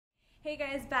Hey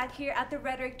guys, back here at the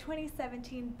RHETORIC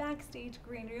 2017 Backstage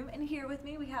Green Room, and here with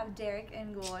me we have Derrick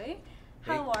Engoy.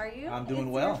 How are you? I'm doing it's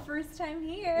well. Your first time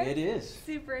here. It is.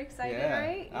 Super excited, yeah,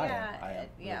 right? I am.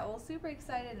 Yeah, well, super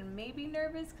excited and maybe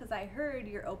nervous because I heard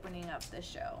you're opening up the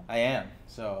show. I am.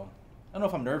 So I don't know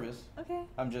if I'm nervous. Okay.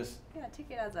 I'm just take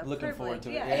it as a looking privilege. forward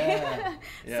to it. Yeah.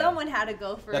 Yeah. Someone had to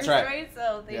go first, That's right.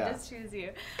 So they just choose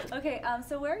you. Okay.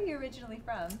 So where are you originally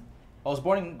from? I was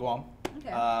born in Guam. Okay.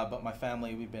 But my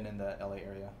family, we've been in the LA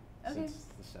area since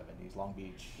the 70s. Long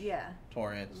Beach. Yeah.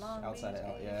 Torrance. Long outside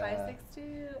Beach, of LA.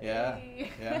 562. Yeah. Hey.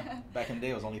 Yeah. Back in the day,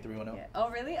 it was only 310. Yeah. Oh,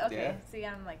 really? Okay. Yeah. See,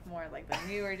 I'm like more like the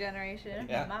newer generation.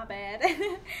 Yeah. My bad.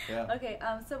 Yeah. Okay.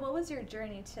 So what was your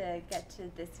journey to get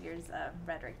to this year's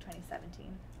RHETORIC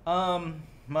 2017?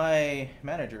 My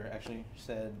manager actually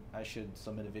said I should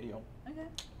submit a video. Okay.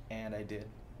 And I did.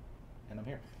 And I'm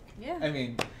here. Yeah. I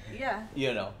mean, yeah.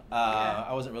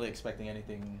 I wasn't really expecting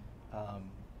anything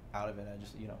out of it. I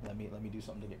just, let me do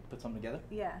something to put something together.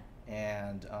 Yeah.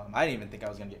 And I didn't even think I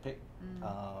was gonna get picked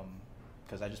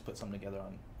because I just put something together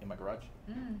in my garage,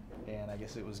 and I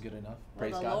guess it was good enough.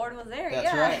 Praise the God. Lord was there.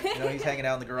 That's right. He's hanging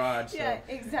out in the garage. Yeah,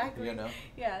 so, exactly.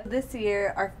 Yeah. This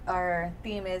year, our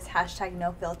theme is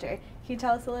 #NoFilter. Can you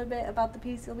tell us a little bit about the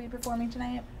piece you'll be performing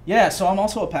tonight? Yeah. So I'm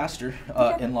also a pastor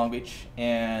in Long Beach,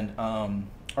 and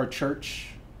our church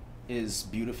is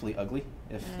beautifully ugly,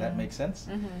 if that makes sense.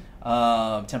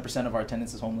 10% of our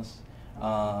attendance is homeless,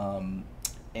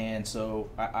 and so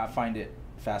I find it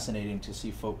fascinating to see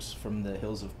folks from the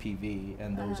hills of PV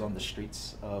and those on the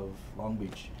streets of Long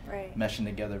Beach meshing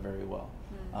together very well.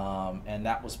 And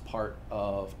that was part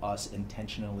of us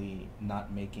intentionally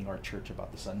not making our church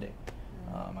about the Sunday.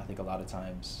 I think a lot of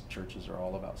times churches are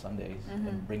all about Sundays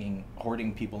and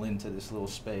hoarding people into this little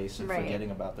space and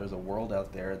forgetting about there's a world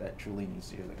out there that truly needs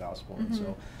to hear the gospel. And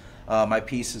so my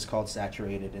piece is called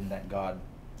Saturated, in that God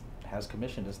has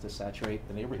commissioned us to saturate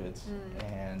the neighborhoods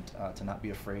and to not be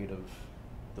afraid of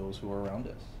those who are around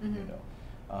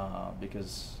us,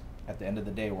 because at the end of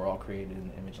the day, we're all created in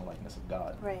the image and likeness of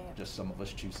God. Just some of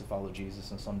us choose to follow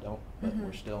Jesus and some don't, but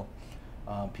we're still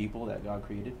people that God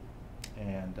created.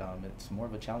 And it's more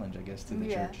of a challenge, I guess, to the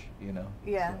church,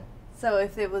 Yeah. So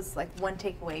if it was like one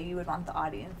takeaway you would want the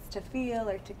audience to feel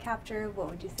or to capture, what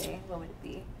would you say? What would it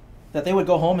be? That they would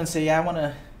go home and say, yeah, I want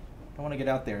to get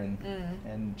out there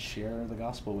and share the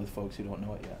gospel with folks who don't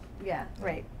know it yet. Yeah,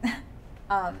 right.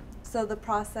 So the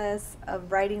process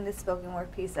of writing this spoken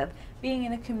word piece, of being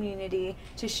in a community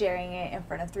to sharing it in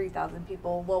front of 3,000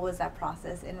 people, what was that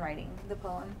process in writing the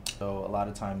poem? So a lot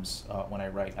of times when I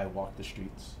write, I walk the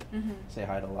streets, say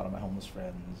hi to a lot of my homeless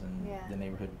friends and the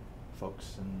neighborhood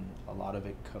folks, and a lot of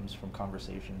it comes from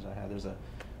conversations I had. There's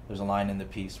a line in the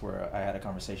piece where I had a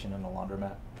conversation in a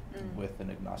laundromat with an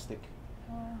agnostic,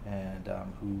 and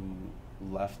who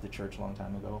left the church a long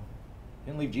time ago. He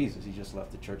didn't leave Jesus, he just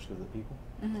left the church because of the people.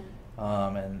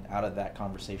 And out of that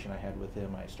conversation I had with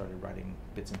him, I started writing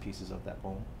bits and pieces of that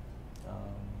poem.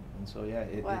 And so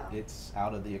it's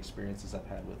out of the experiences I've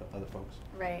had with other folks.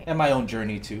 And my own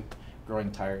journey too,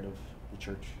 growing tired of the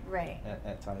church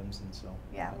at times. And so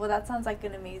well, that sounds like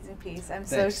an amazing piece. I'm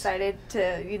so excited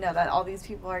to that all these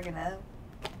people are gonna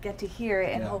get to hear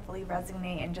it and hopefully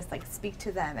resonate and just like speak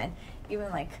to them and even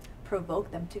like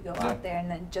provoke them to go out there and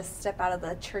then just step out of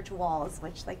the church walls,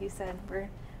 which, like you said,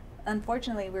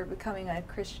 unfortunately we're becoming a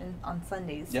Christian on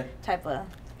Sundays type of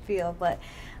feel. But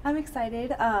I'm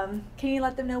excited. Can you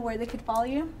let them know where they could follow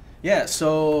you? Yeah,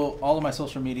 so all of my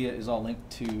social media is all linked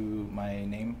to my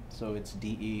name. So it's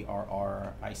DerrickEngoy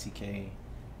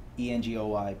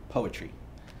Poetry,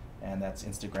 and that's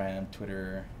Instagram,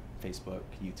 Twitter, Facebook,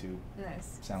 YouTube,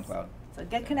 SoundCloud. So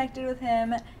get connected with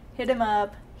him, hit him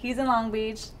up. He's in Long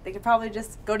Beach. They could probably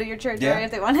just go to your church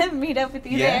if they want to meet up with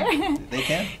you there. They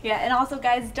can. And also,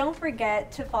 guys, don't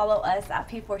forget to follow us at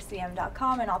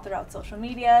p4cm.com and all throughout social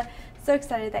media. So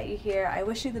excited that you're here. I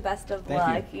wish you the best of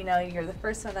luck. You. You're the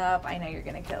first one up. I know you're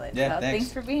going to kill it. Yeah, so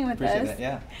thanks for being with us. Appreciate that.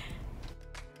 Yeah.